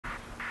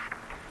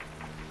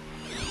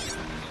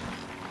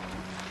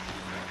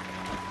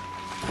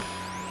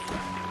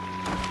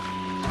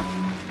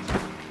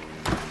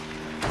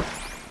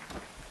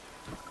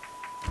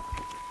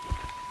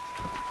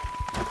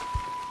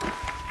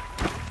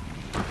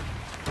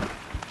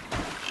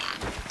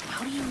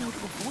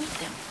avoid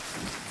them.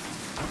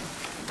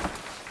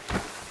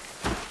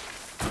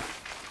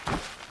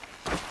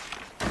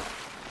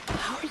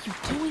 How are you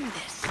doing this?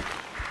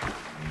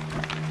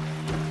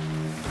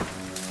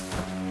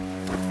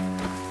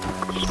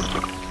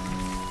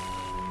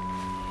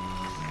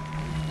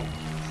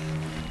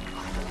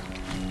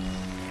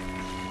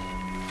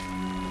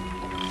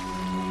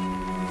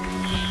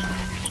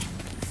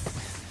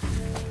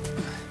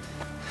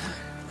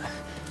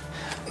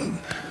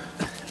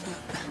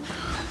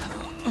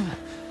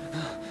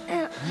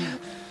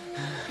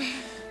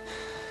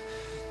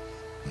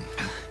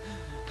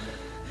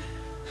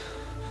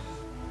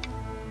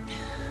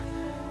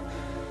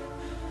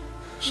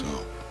 So,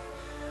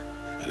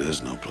 it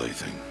is no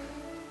plaything.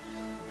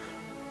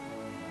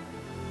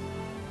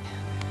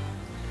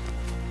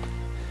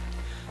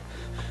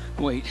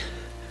 Wait.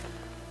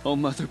 Oh,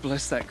 Mother,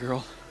 bless that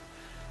girl.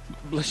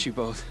 Bless you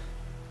both.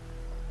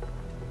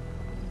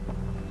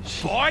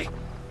 Boy!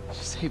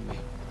 She saved me.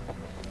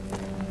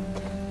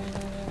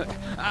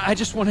 I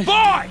just wanted...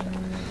 Boy!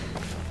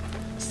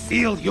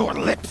 Seal your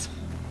lips!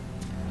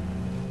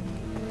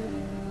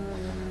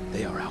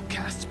 They are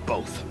outcasts,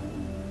 both.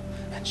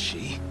 And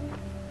she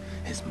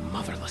is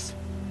motherless.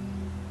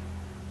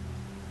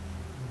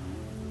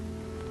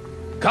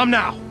 Come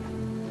now!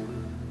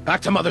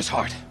 Back to Mother's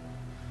heart.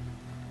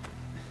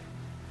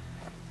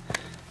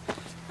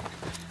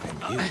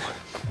 And you...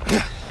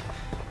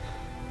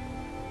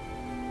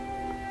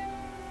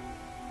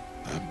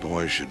 That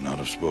boy should not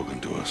have spoken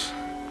to us.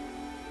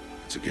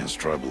 It's against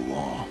tribal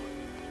law.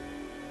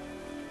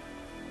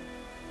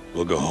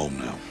 We'll go home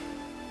now.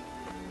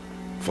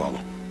 Follow.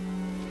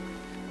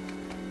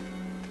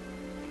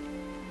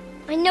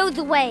 I know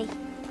the way.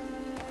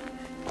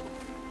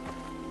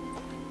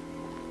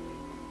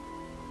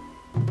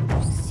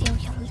 Seal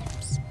your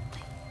lips.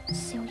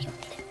 Seal your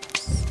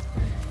lips.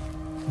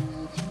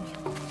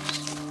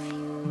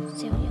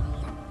 Seal your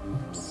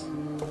lips.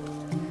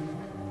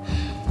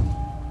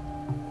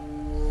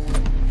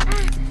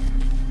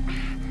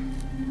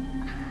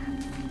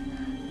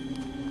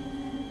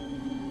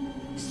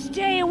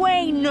 Stay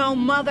away, no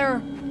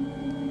mother!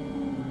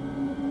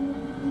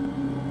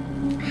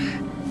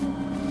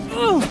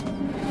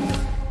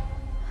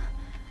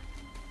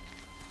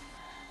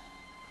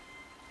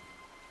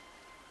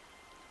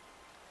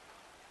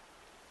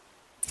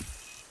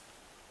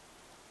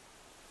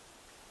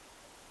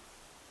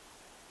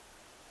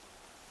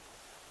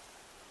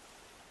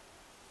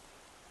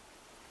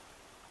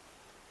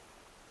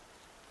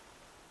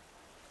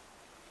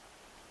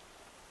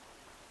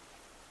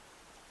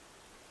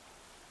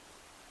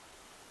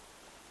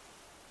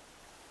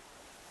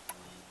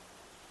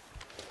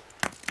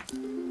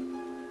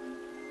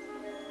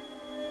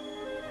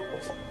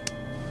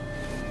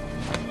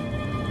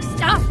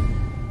 Stop!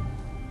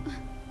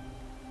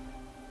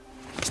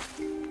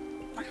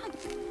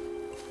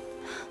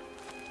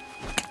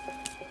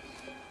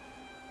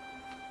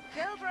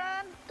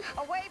 Children,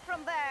 away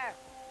from there.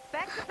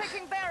 Back to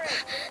picking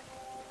berries.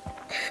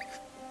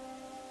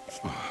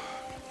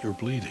 You're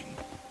bleeding.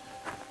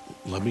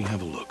 Let me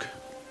have a look.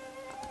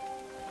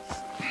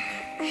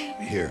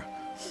 Here,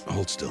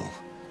 hold still.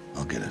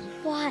 I'll get it.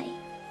 Why?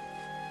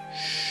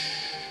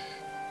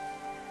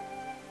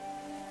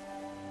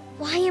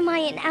 Why am I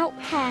an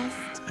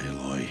outcast?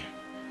 Aloy,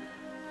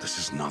 this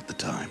is not the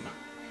time.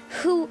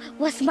 Who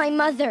was my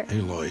mother?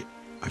 Aloy,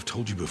 I've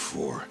told you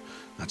before,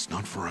 that's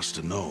not for us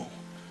to know.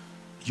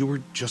 You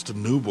were just a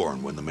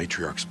newborn when the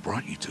matriarchs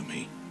brought you to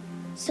me.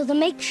 So the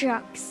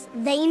matriarchs,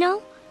 they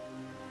know?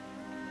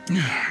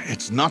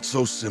 It's not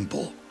so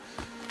simple.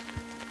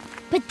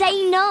 But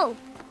they know.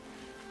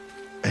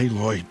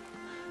 Aloy,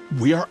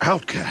 we are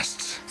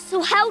outcasts.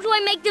 So how do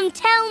I make them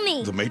tell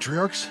me? The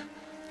matriarchs?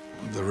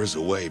 There is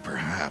a way,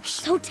 perhaps.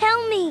 So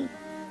tell me.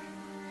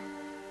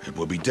 It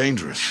would be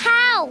dangerous.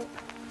 How?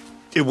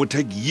 It would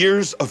take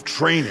years of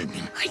training.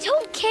 I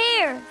don't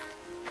care.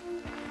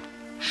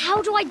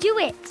 How do I do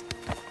it?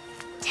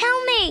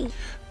 Tell me.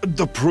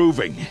 The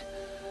proving.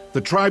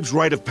 The tribe's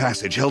rite of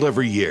passage held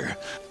every year.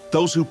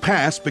 Those who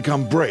pass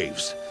become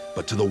braves.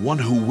 But to the one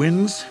who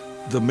wins,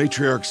 the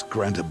matriarchs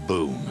grant a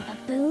boon. A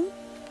boon?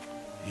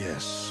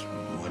 Yes,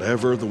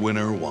 whatever the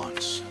winner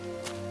wants.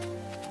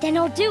 Then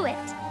I'll do it.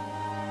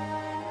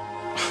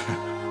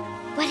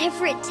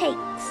 Whatever it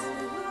takes.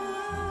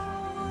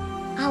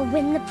 I'll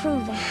win the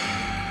proving.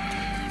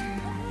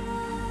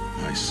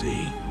 I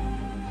see.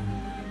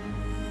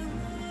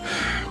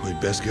 We'd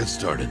best get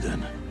started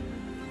then.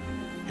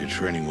 Your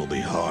training will be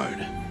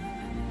hard.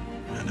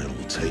 And it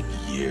will take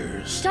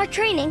years. Start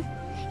training?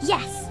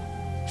 Yes.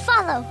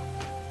 Follow.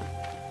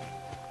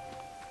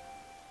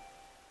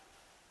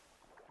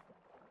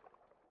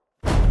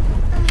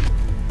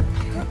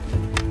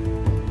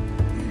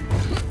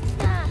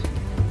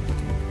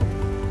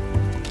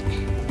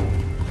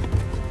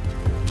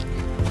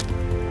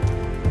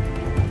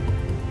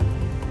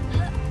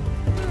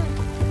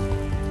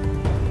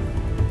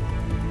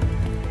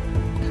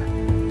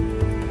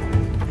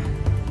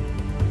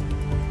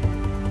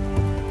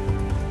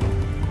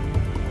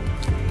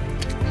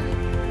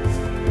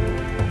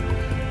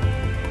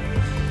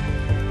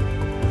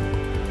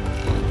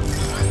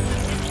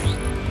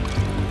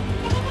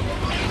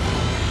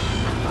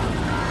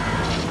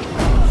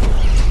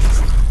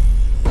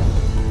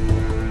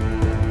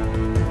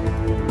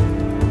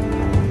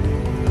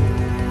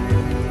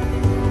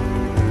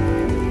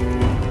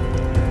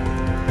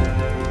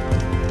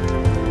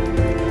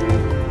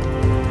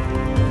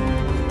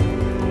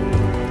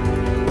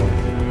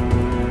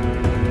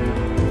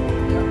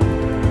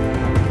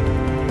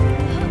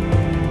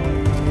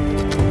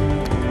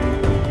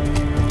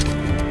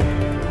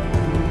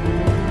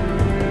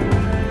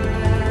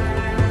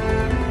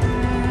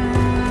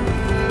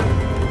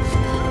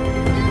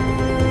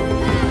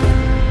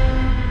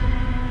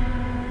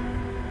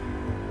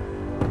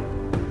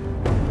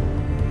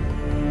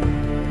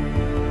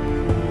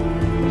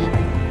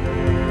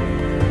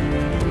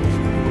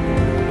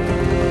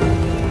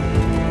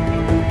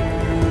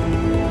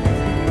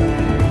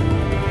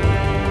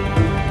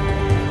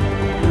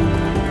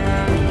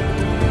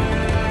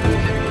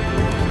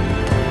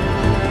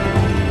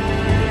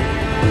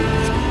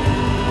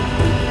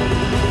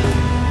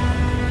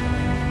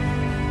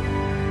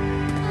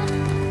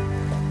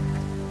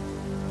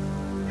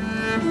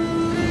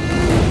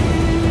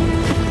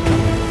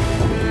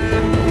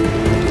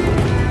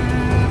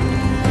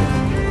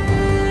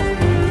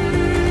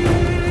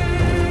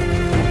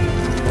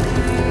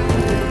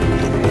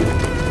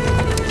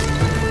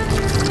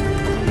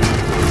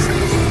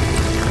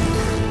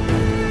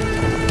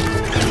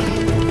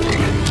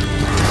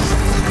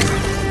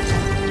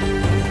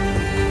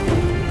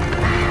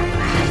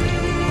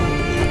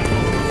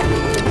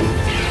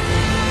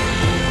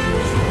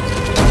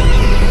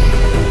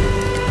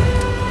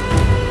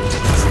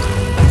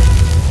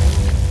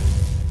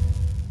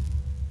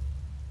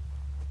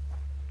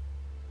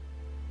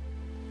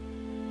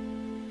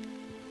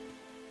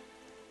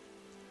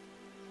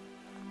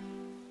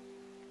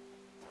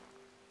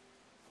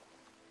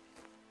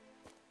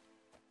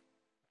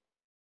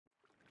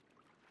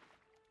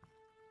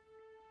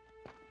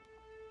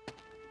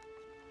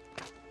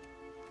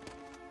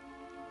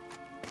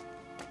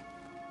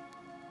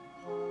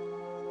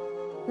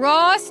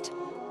 Rost?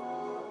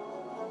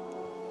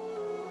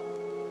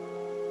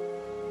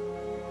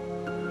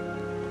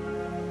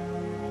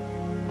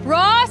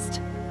 Rost?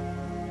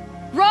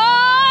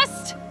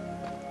 Rost?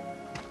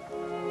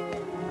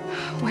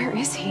 Where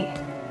is he?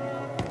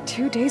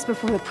 2 days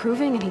before the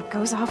proving and he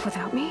goes off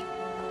without me?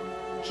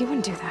 He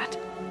wouldn't do that.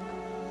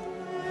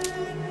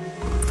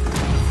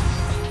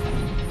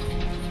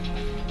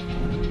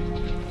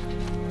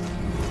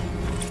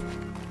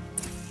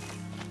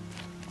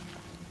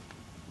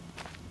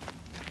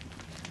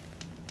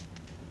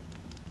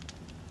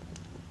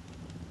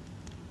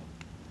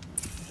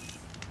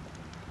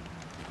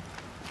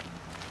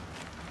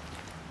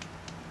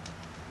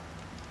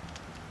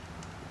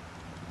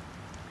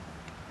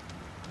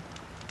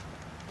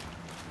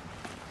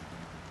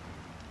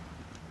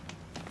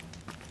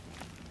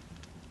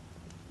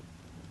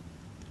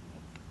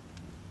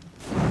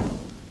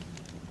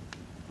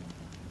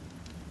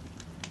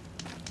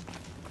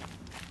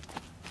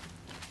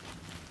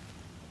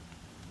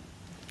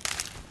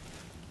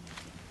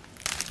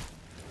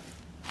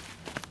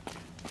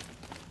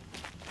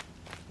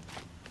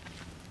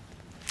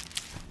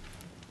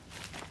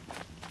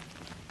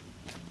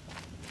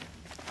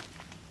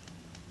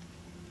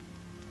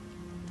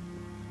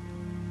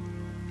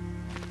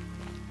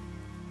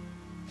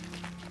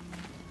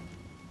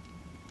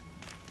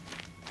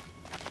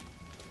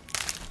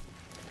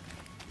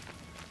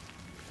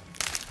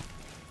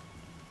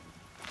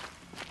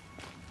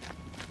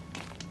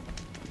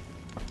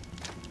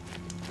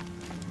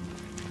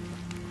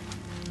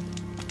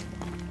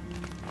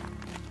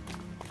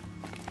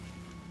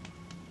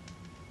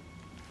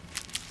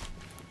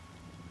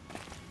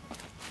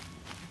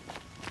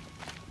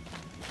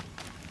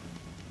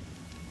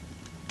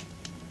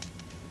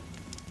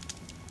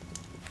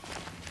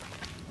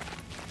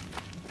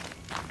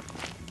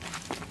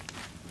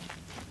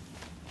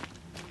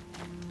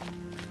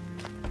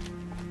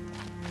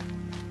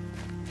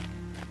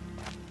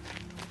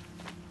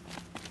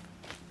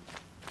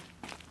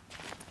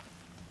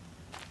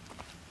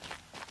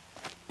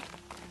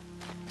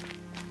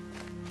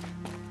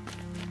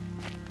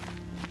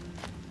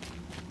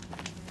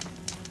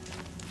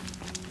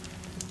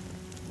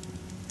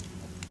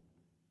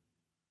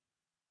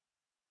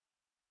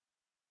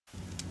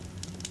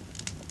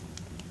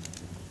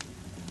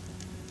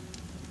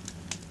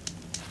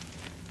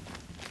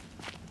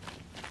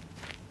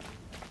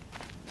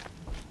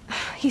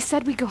 He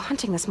said we'd go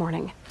hunting this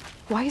morning.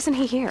 Why isn't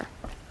he here?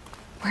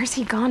 Where's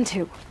he gone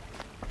to?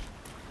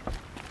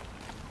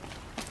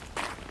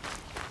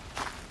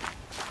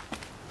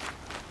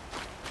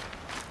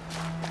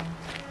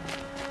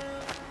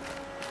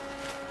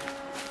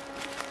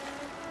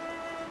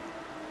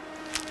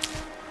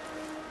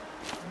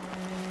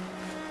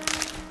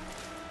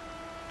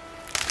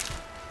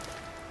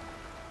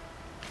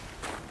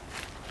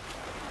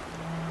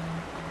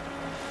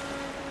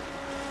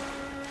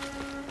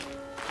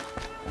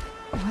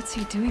 What's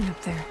he doing up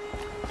there?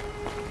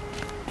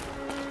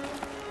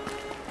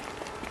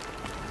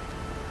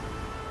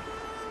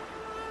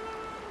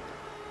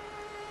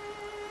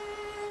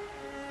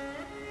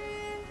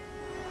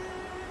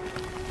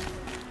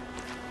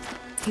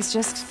 He's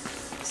just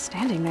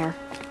standing there.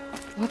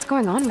 What's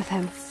going on with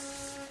him?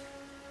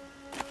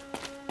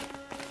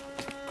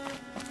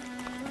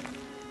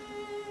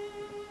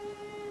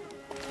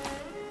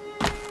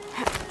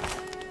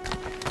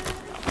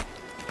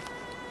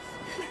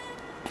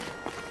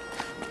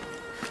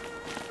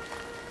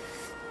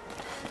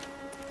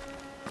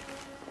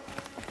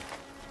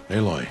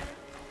 Aloy,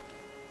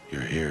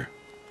 you're here.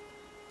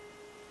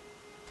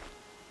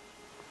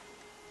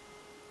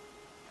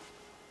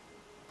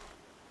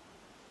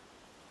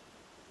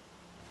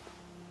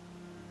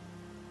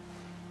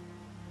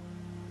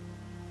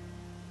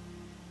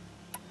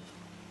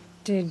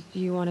 Did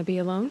you want to be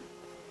alone?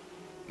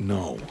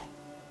 No.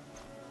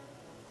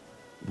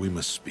 We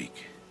must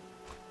speak.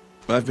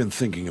 I've been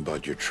thinking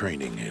about your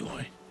training,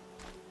 Aloy.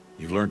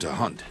 You've learned to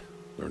hunt,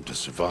 learned to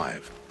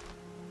survive.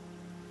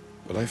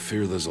 But I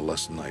fear there's a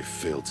lesson I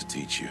failed to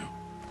teach you.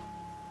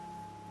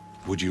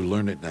 Would you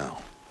learn it now?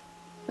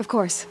 Of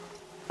course.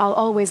 I'll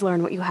always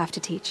learn what you have to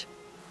teach.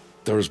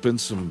 There has been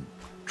some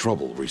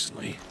trouble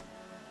recently.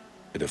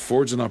 It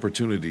affords an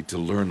opportunity to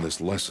learn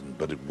this lesson,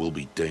 but it will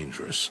be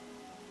dangerous.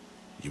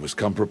 You must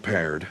come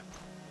prepared,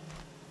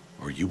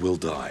 or you will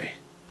die.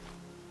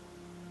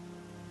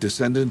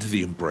 Descend into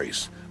the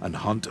Embrace, and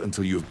hunt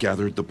until you have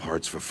gathered the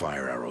parts for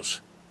fire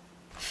arrows.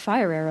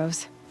 Fire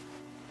arrows?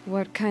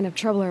 What kind of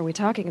trouble are we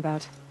talking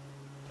about?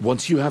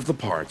 Once you have the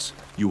parts,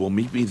 you will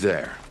meet me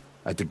there,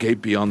 at the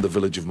gate beyond the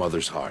village of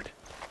Mother's Heart.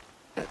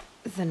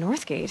 The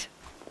North Gate?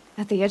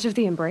 At the edge of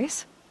the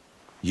Embrace?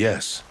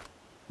 Yes.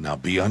 Now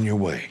be on your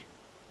way.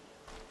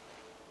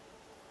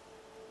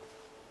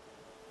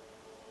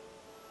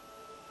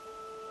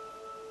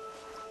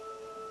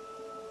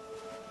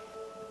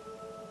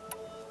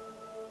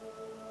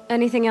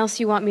 Anything else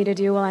you want me to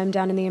do while I'm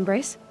down in the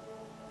Embrace?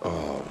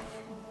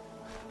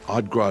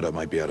 Oddgrada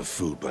might be out of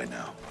food by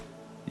now.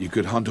 You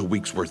could hunt a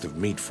week's worth of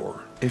meat for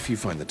her, if you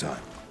find the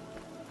time.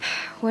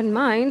 Wouldn't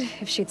mind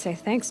if she'd say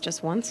thanks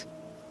just once.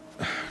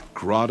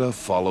 Grata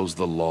follows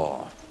the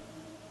law.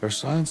 Her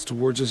silence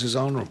towards us is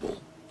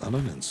honorable, not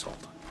an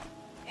insult.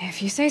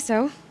 If you say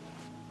so.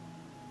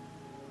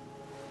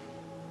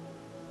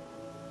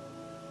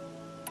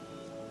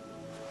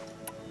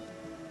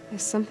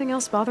 Is something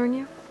else bothering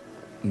you?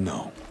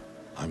 No,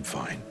 I'm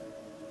fine.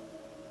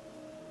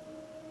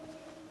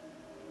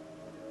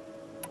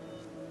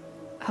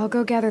 I'll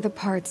go gather the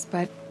parts,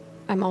 but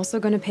I'm also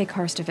going to pay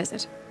Karst a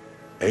visit.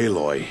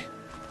 Aloy,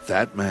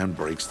 that man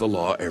breaks the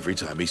law every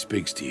time he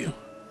speaks to you.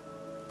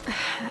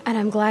 And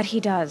I'm glad he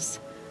does.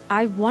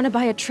 I want to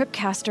buy a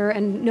tripcaster,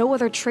 and no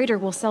other trader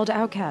will sell to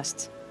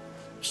outcasts.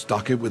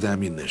 Stock it with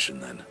ammunition,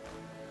 then.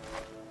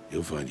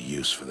 You'll find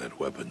use for that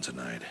weapon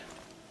tonight.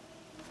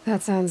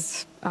 That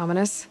sounds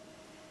ominous.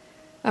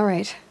 All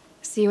right.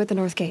 See you at the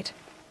North Gate.